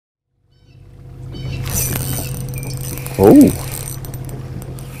Oh.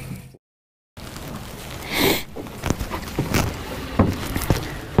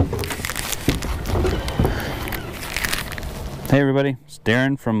 Hey everybody, it's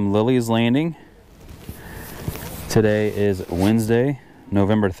Darin from Lilley's Landing. Today is Wednesday,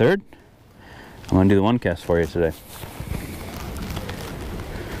 November 3rd. I'm going to do the one cast for you today.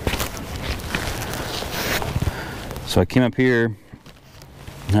 So I came up here,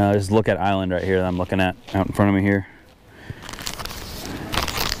 just look at island right here that I'm looking at out in front of me here.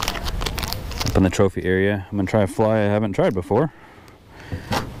 Up in the trophy area. I'm going to try a fly I haven't tried before. I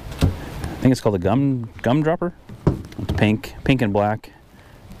think it's called a gum dropper. It's pink and black.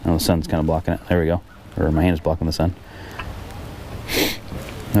 Oh, the sun's kind of blocking it. There we go. Or my hand is blocking the sun.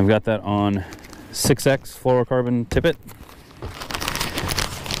 I've got that on 6X fluorocarbon tippet.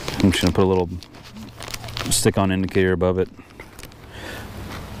 I'm just going to put a little stick-on indicator above it.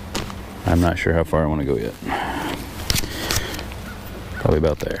 I'm not sure how far I want to go yet. Probably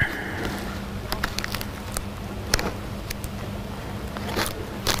about there.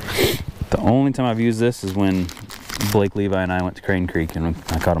 The only time I've used this is when Blake, Levi, and I went to Crane Creek, and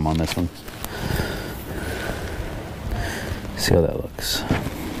I caught him on this one. See how that looks.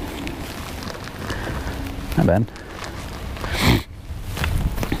 Not bad.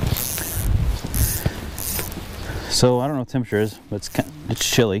 So I don't know what the temperature is, but it's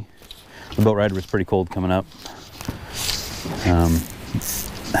chilly. The boat ride was pretty cold coming up.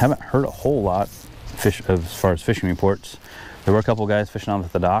 Haven't heard a whole lot as far as fishing reports. There were a couple guys fishing on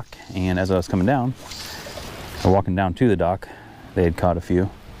at the dock, and as I was coming down, or walking down to the dock, they had caught a few.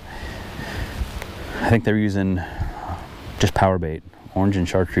 I think they were using just power bait, orange and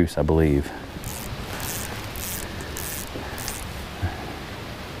chartreuse, I believe.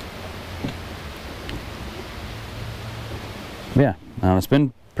 Yeah, it's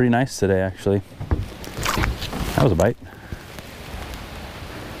been pretty nice today, actually. That was a bite.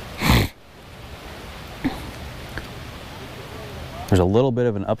 There's a little bit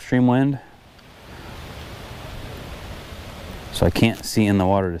of an upstream wind, so I can't see in the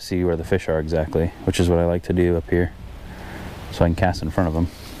water to see where the fish are exactly, which is what I like to do up here, so I can cast in front of them.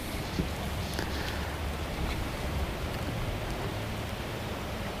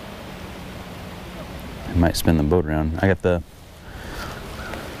 I might spin the boat around. I got the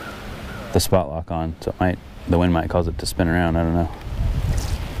spot lock on, so the wind might cause it to spin around. I don't know.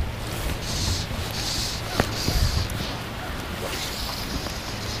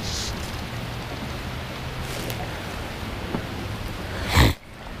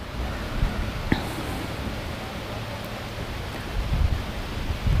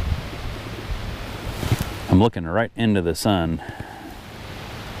 I'm looking right into the sun.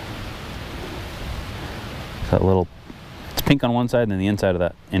 That little, it's pink on one side, and then the inside of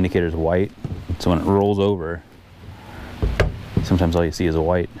that indicator is white. So when it rolls over, sometimes all you see is a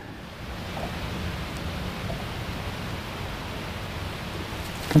white.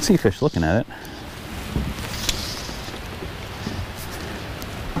 I can see fish looking at it.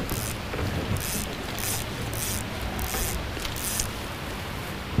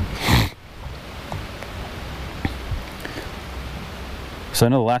 So I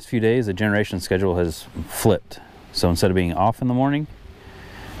know the last few days the generation schedule has flipped. So instead of being off in the morning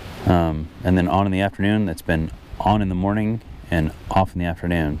and then on in the afternoon, it's been on in the morning and off in the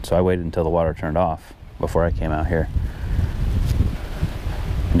afternoon. So I waited until the water turned off before I came out here.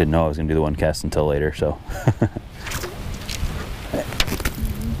 I didn't know I was going to do the one cast until later, so.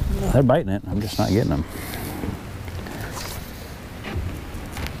 They're biting it, I'm just not getting them.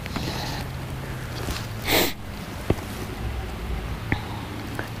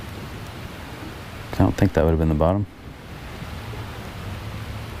 I don't think that would have been the bottom.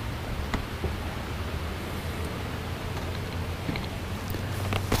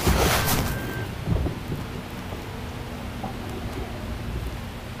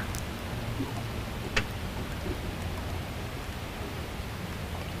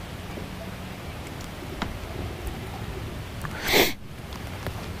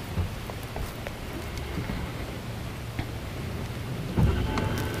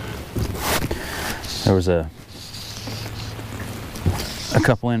 There was a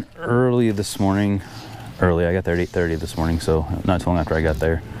couple in early this morning. I got there at 8:30 this morning, so not too long after I got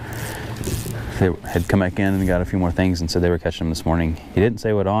there. They had come back in and got a few more things and said they were catching them this morning. He didn't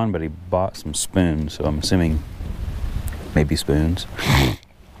say what on, but he bought some spoons, so I'm assuming maybe spoons.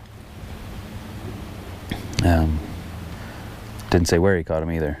 Didn't say where he caught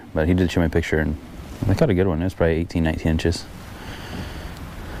them either, but he did show me a picture, and I caught a good one. It was probably 18, 19 inches.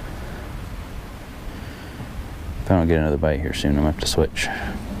 If I don't get another bite here soon, I'm going to have to switch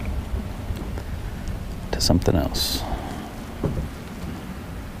to something else.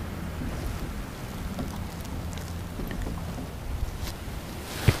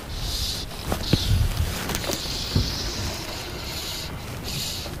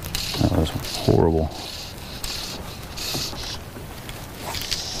 horrible.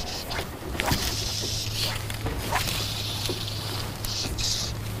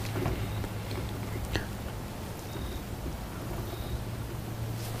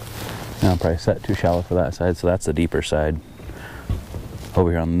 Now, I'm probably set too shallow for that side, so that's the deeper side.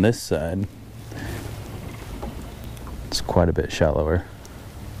 Over here on this side, it's quite a bit shallower.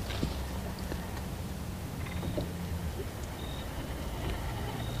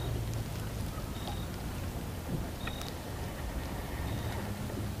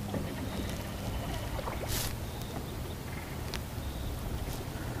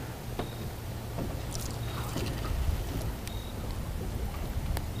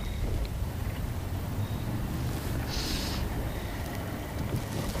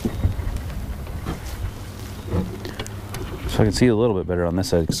 So I can see a little bit better on this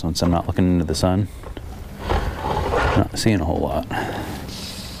side since I'm not looking into the sun. Not seeing a whole lot. I'm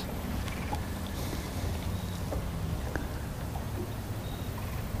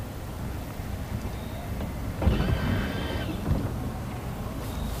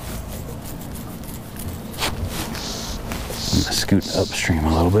gonna scoot upstream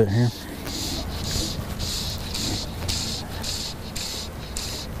a little bit here.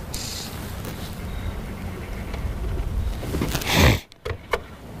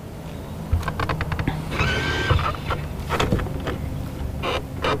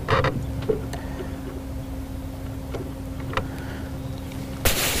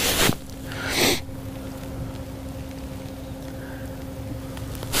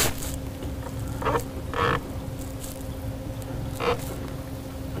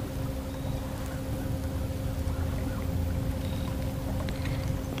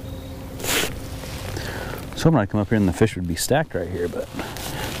 So I'm gonna come up here and the fish would be stacked right here, but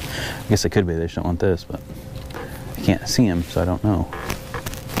I guess they could be. They just don't want this, but I can't see them, so I don't know.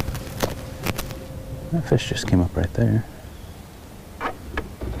 That fish just came up right there.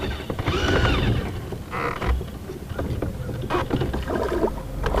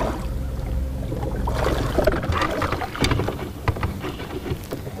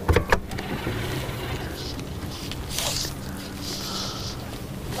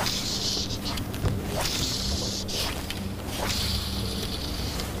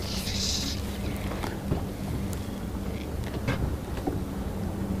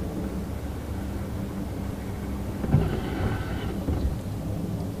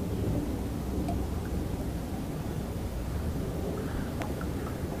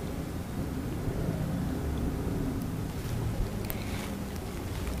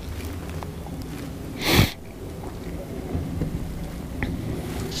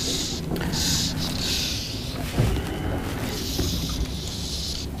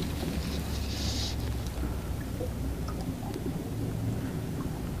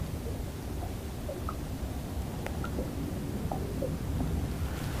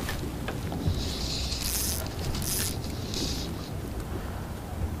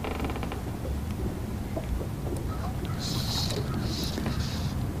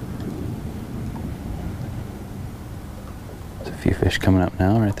 A few fish coming up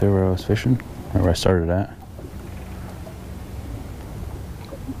now, right there where I was fishing, right where I started at.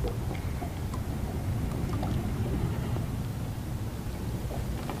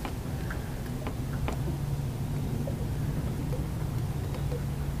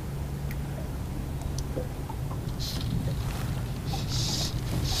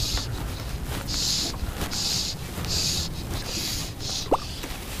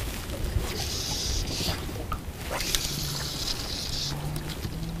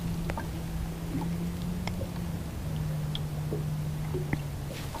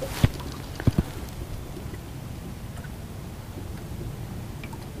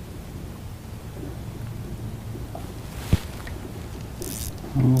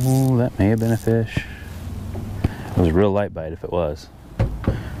 Oh, that may have been a fish. It was a real light bite if it was.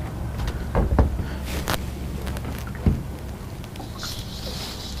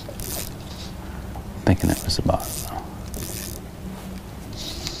 Thinking it was the bottom though.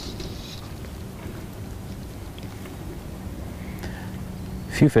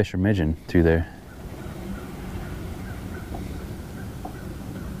 A few fish are midging through there.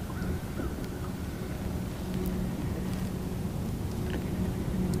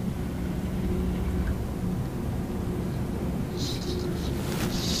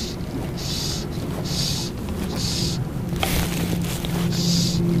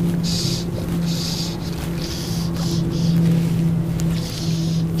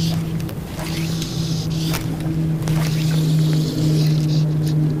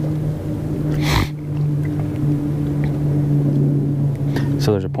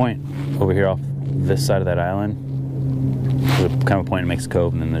 So there's a point over here off this side of that island. There's kind of a point that makes a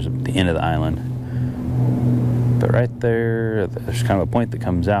cove, and then there's the end of the island. But right there, there's kind of a point that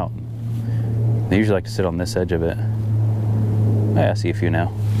comes out. They usually like to sit on this edge of it. Yeah, I see a few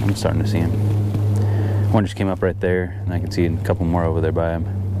now. I'm starting to see them. One just came up right there, and I can see a couple more over there by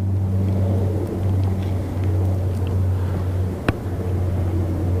him.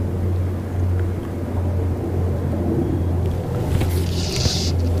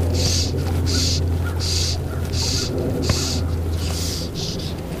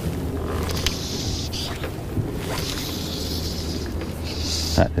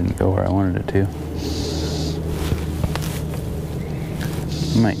 That didn't go where I wanted it to.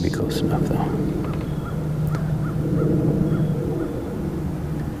 Might be close enough though.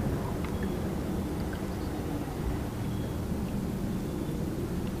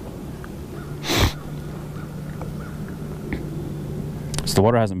 So the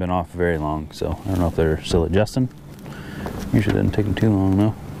water hasn't been off very long, so I don't know if they're still adjusting. Usually it doesn't take them too long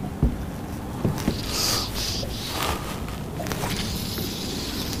though.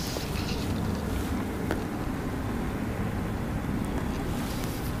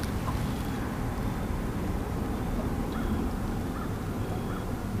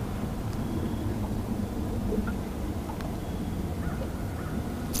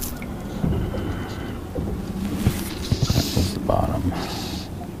 Bottom.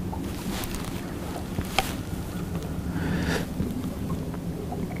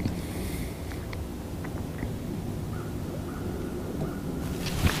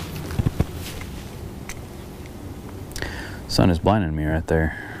 Sun is blinding me right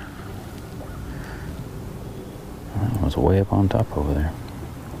there. That was way up on top over there.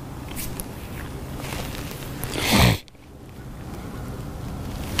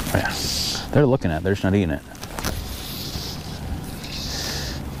 Oh yeah, they're looking at it, they're just not eating it.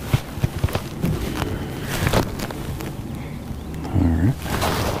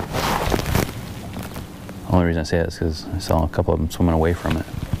 The only reason I say that is because I saw a couple of them swimming away from it.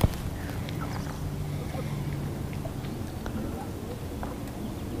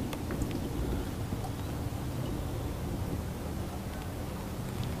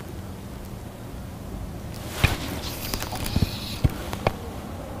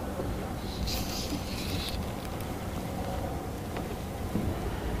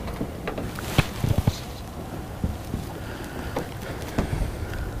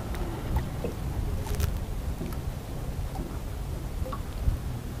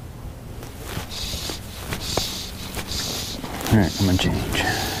 All right, I'm gonna change.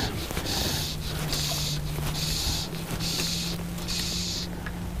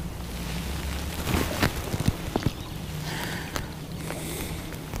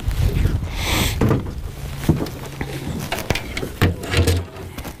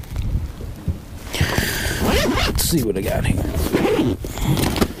 Let's see what I got here.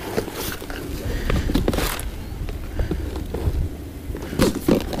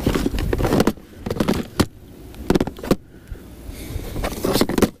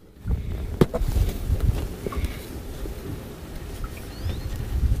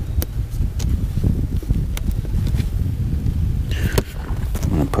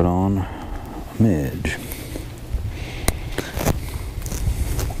 Put on a midge.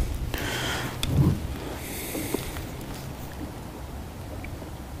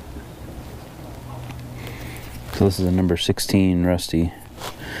 So this is a number 16 Rusty.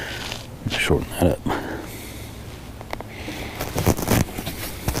 Let's shorten that up.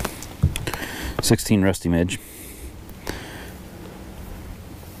 16 Rusty midge.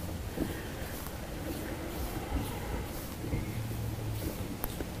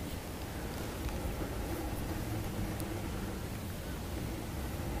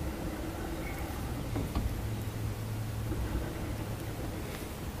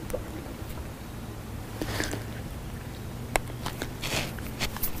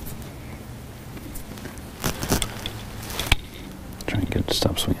 Get it to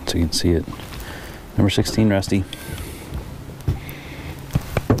stop swinging so you can see it. Number 16 Rusty.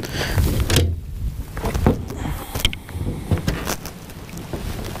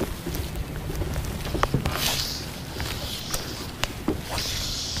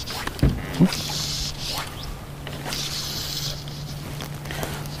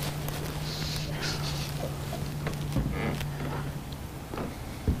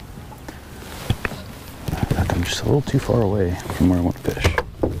 I'm just a little too far away from where I want to fish.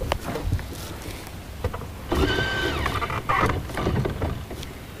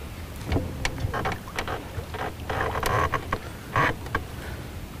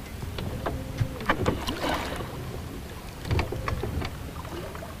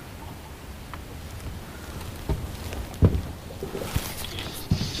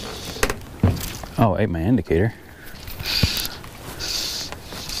 Oh, ate my indicator.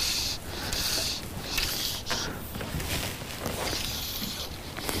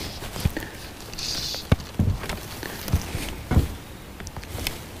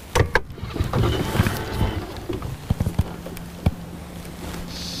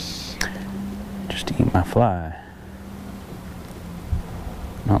 Just eat my fly,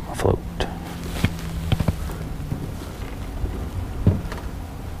 not my float.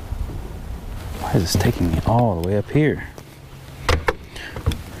 Why is this taking me all the way up here?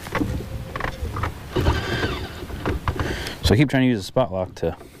 So I keep trying to use the spot lock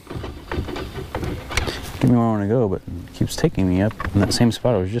to get me where I want to go, but it keeps taking me up in that same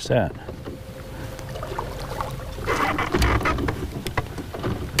spot I was just at.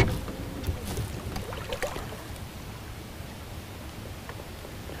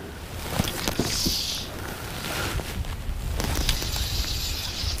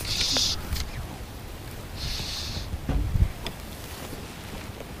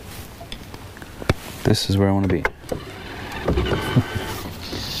 This is where I want to be.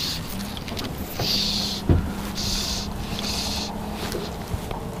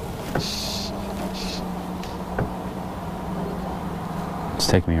 It's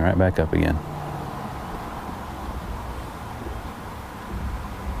taking me right back up again.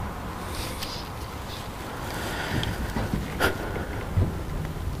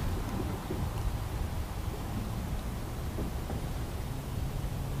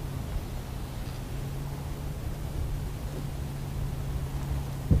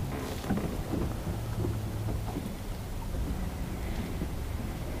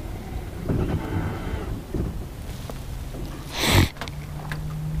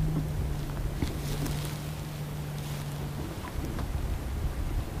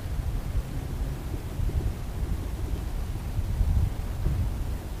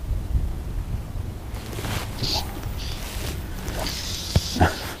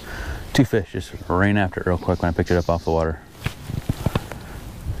 Two fish just ran after it real quick when I picked it up off the water.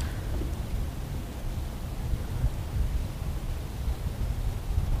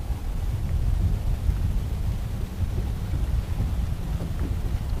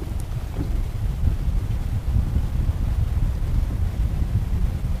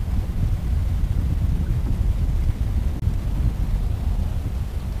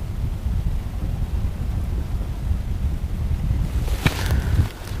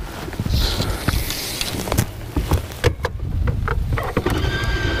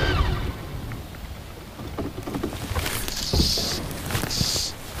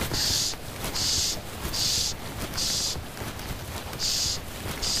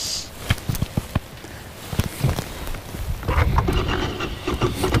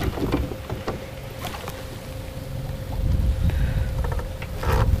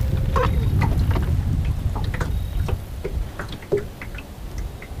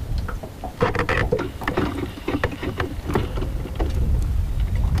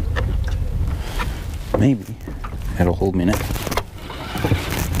 Maybe it'll hold me now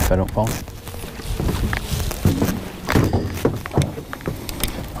if I don't fall.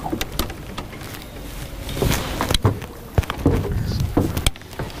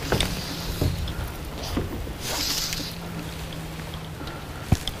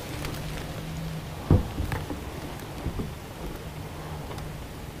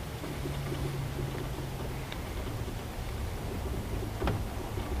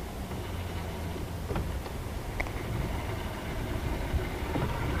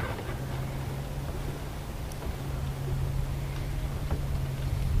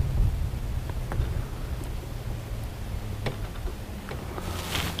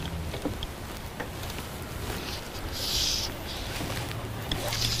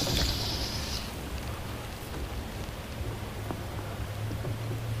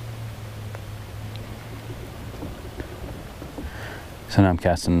 So now I'm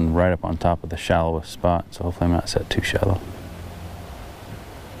casting right up on top of the shallowest spot, so hopefully I'm not set too shallow.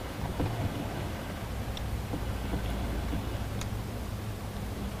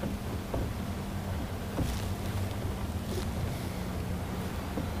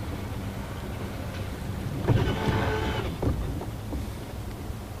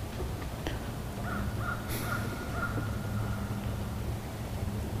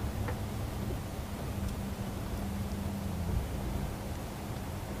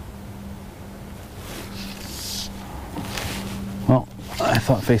 Well, I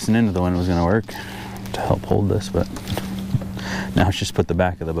thought facing into the wind was going to work to help hold this, but now it's just put the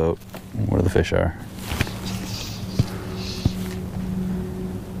back of the boat where the fish are.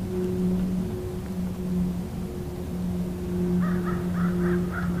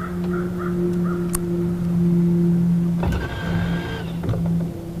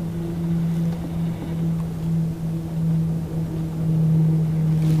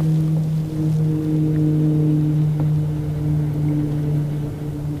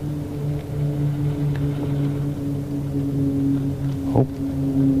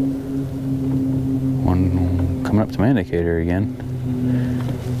 indicator again.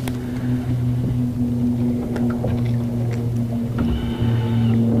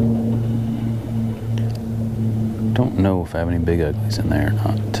 Don't know if I have any big uglies in there or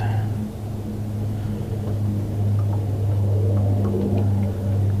not.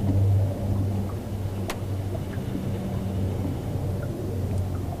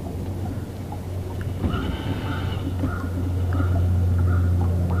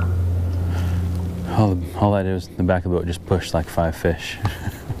 All I did was the back of the boat just pushed like 5 fish.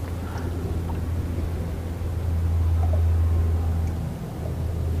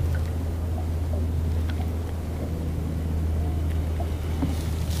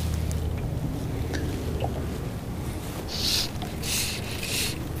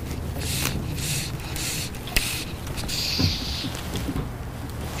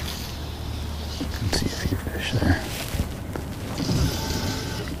 Can see a few fish there.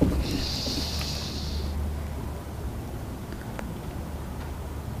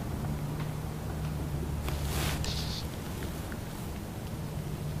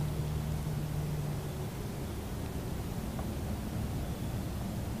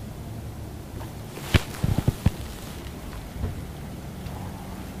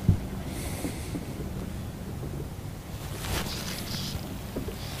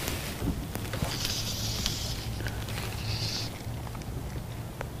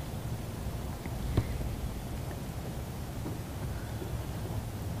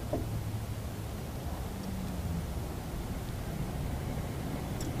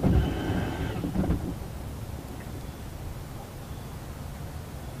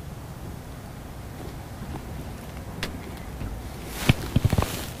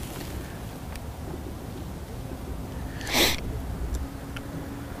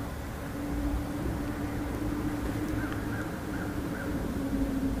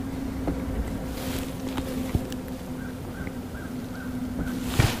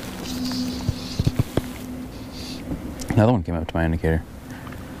 Another one came up to my indicator.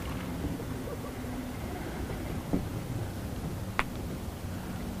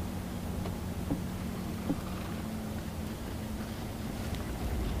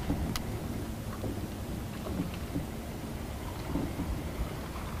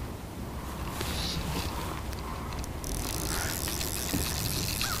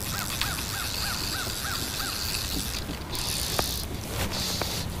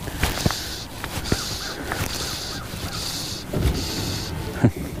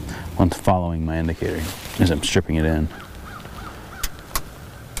 One's following my indicator as I'm stripping it in.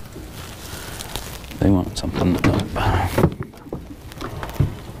 They want something up.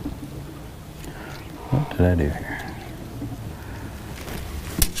 What did I do here?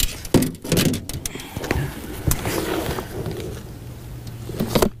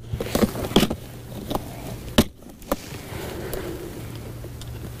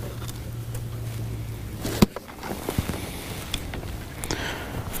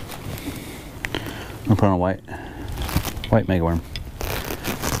 I'm putting on a white megaworm.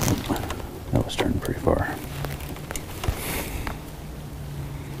 That was turned pretty far.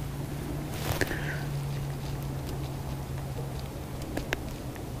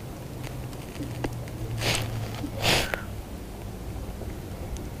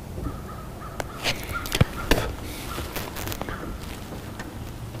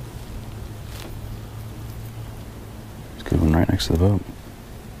 It's a good one right next to the boat.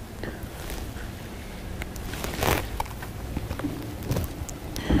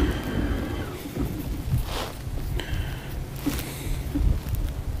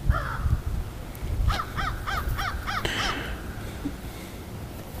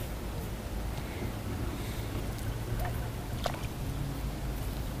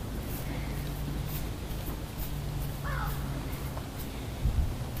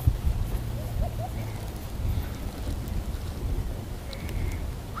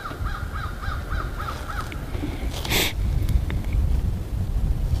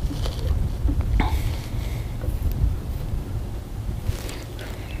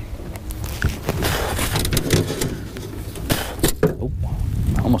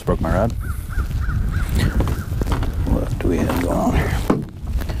 Almost broke my rod. What do we have going on here?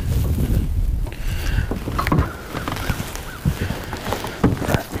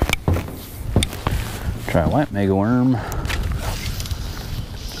 Right. Try a white mega worm. I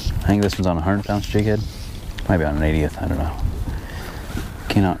think this one's on a 100-ounce jig head. Might be on an 80th, I don't know.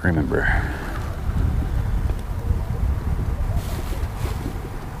 Cannot remember.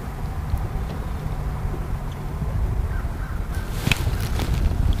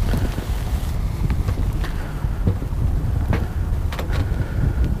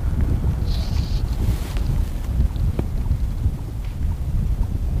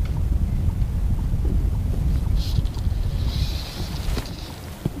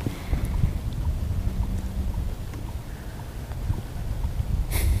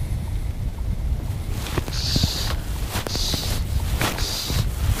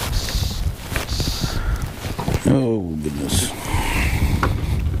 Oh, goodness.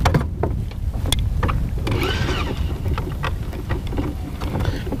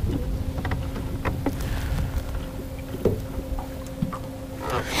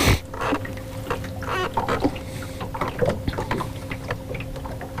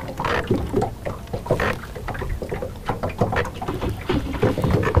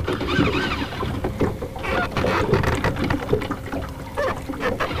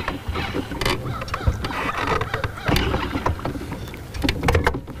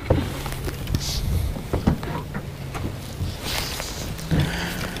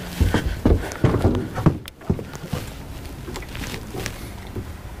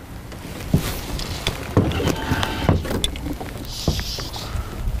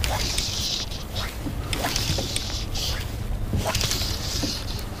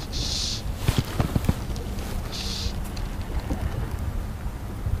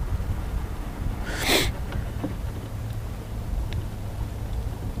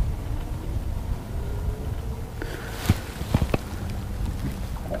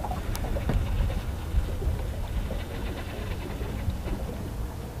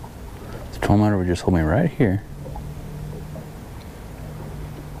 Matter would just hold me right here.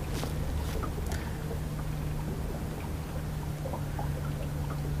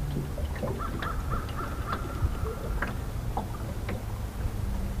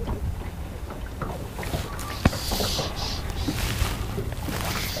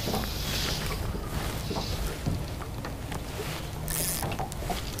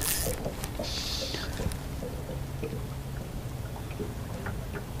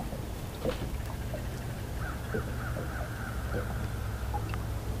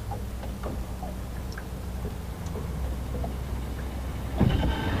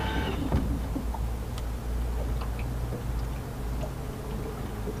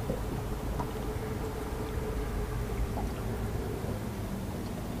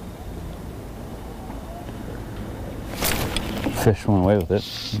 Fish went away with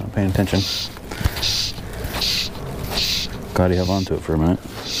it. I'm not paying attention. Glad he held on to it for a minute.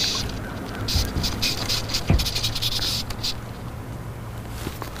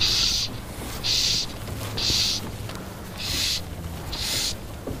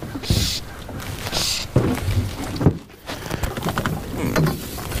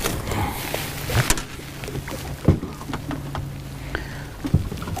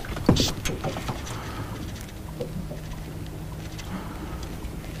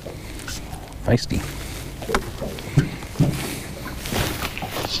 Feisty.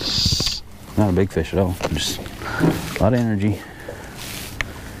 Not a big fish at all, just a lot of energy.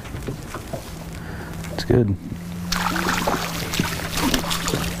 It's good.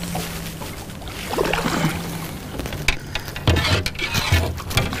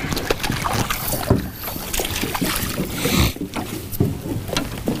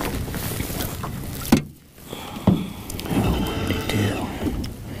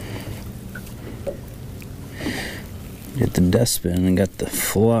 Get the dustbin and got the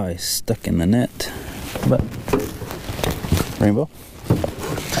fly stuck in the net. But rainbow.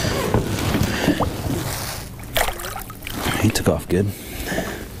 He took off good.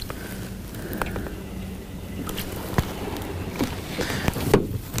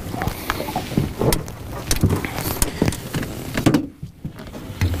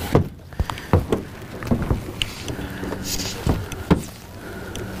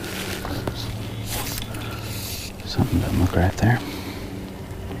 Something doesn't look right there.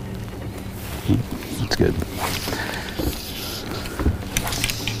 That's good. I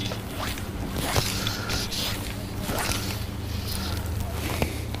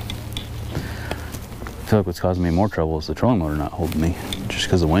feel like what's causing me more trouble is the trolling motor not holding me, just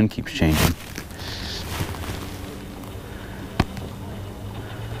because the wind keeps changing.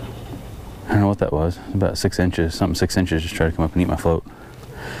 I don't know what that was. About 6 inches, something 6 inches just tried to come up and eat my float.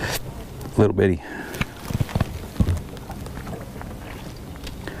 Little bitty.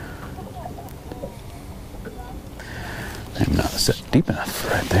 I'm not set deep enough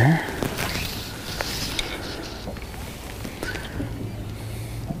right there.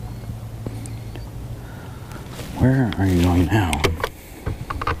 Where are you going now?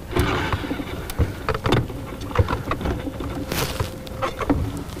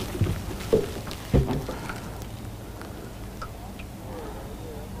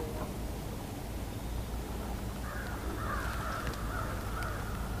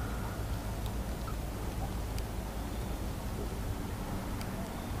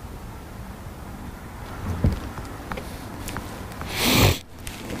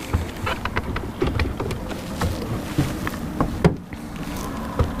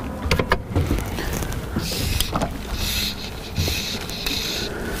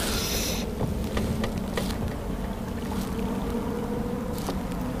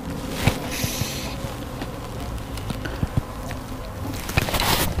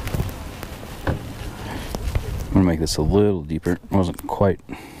 I'm gonna make this a little deeper. It wasn't quite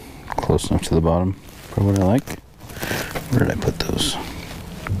close enough to the bottom for what I like. Where did I put those?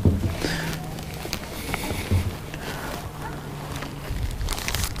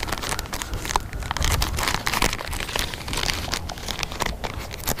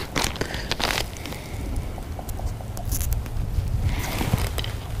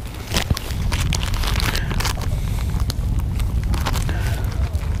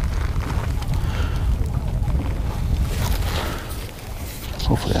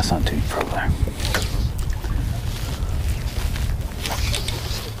 Hopefully that's not too far there.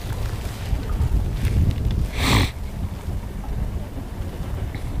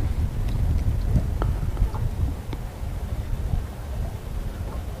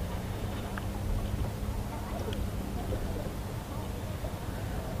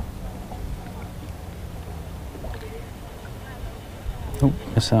 Oh,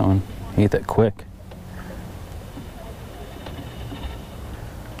 missed that one. He ate that quick.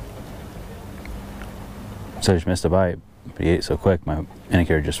 So I just missed a bite, but he ate so quick, my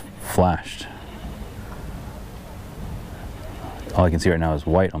indicator just flashed. All I can see right now is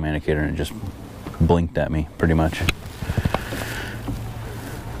white on my indicator, and it just blinked at me, pretty much.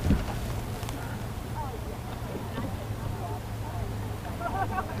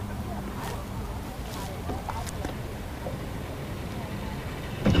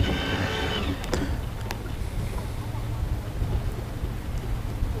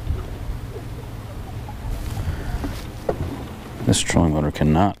 This trolling motor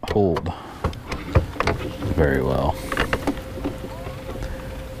cannot hold very well.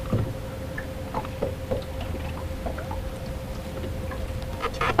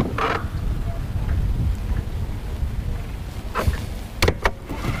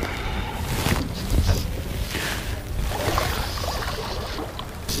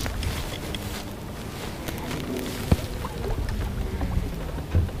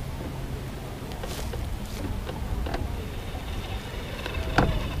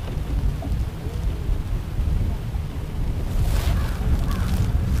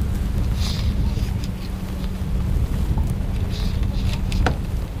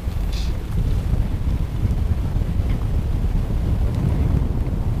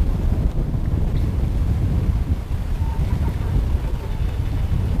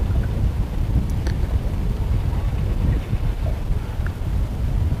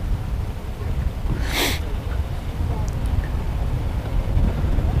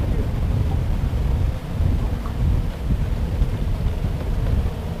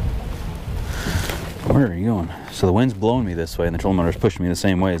 Where are you going? So the wind's blowing me this way, and the trolling motor's pushing me the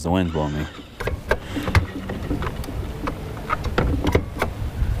same way as the wind's blowing me.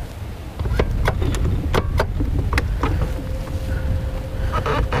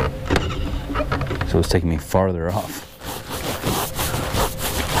 So it's taking me farther off.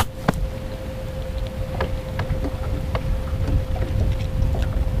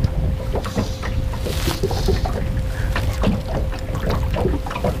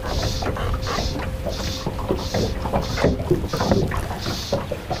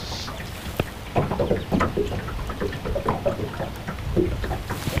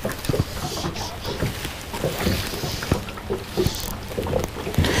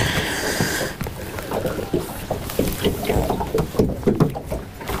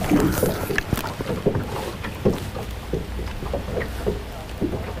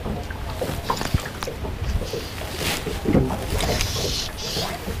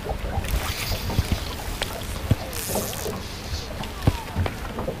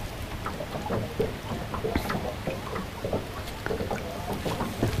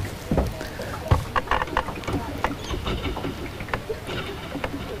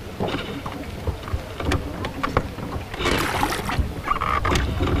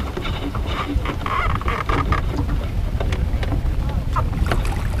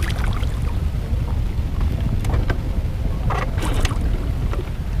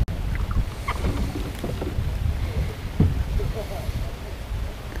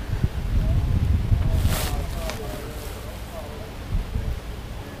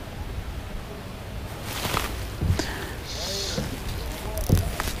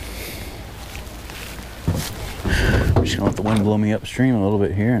 Just gonna let the wind blow me upstream a little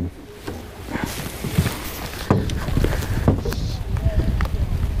bit here and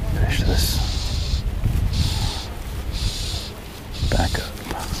finish this back up.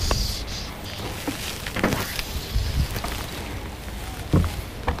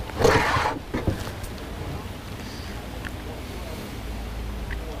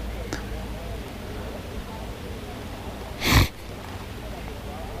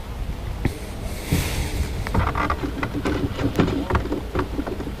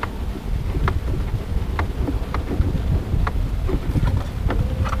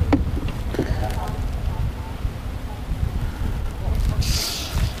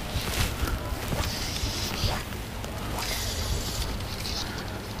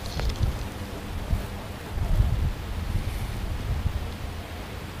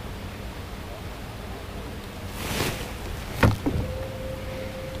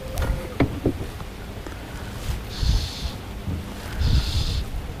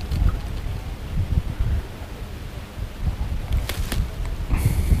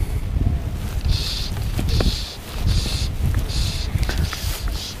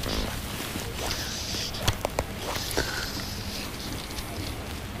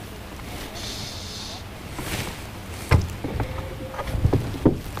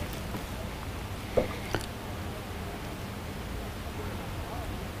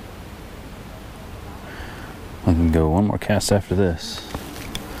 I can go one more cast after this.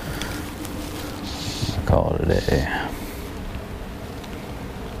 I'll call it a day.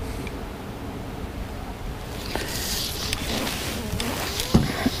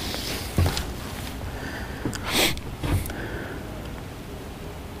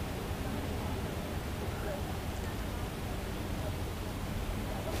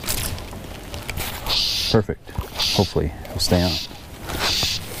 Perfect. Hopefully it'll stay on.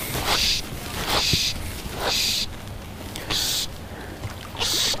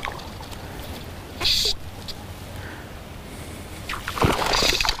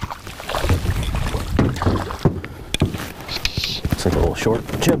 Looks like a little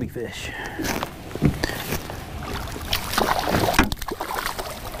short, chubby fish.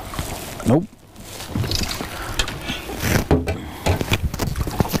 Nope.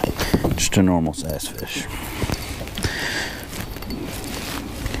 Just a normal size fish.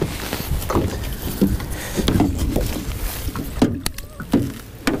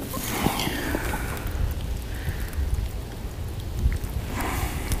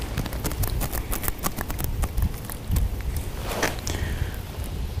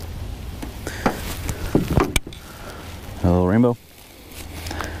 A little rainbow.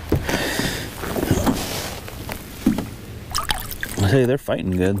 I tell you, they're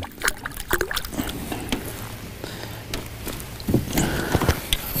fighting good.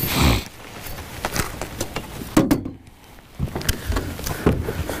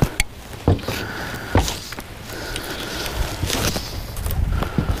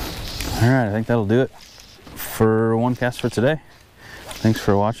 Alright, I think that'll do it for one cast for today. Thanks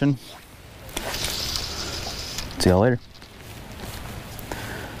for watching. See y'all later.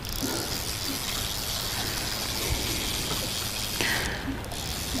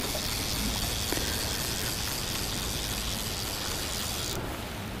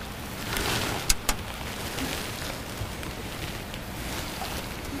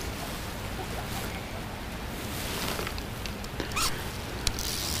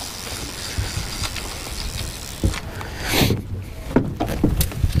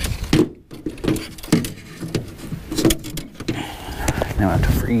 Now I have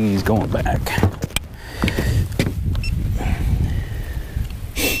to freeze going back.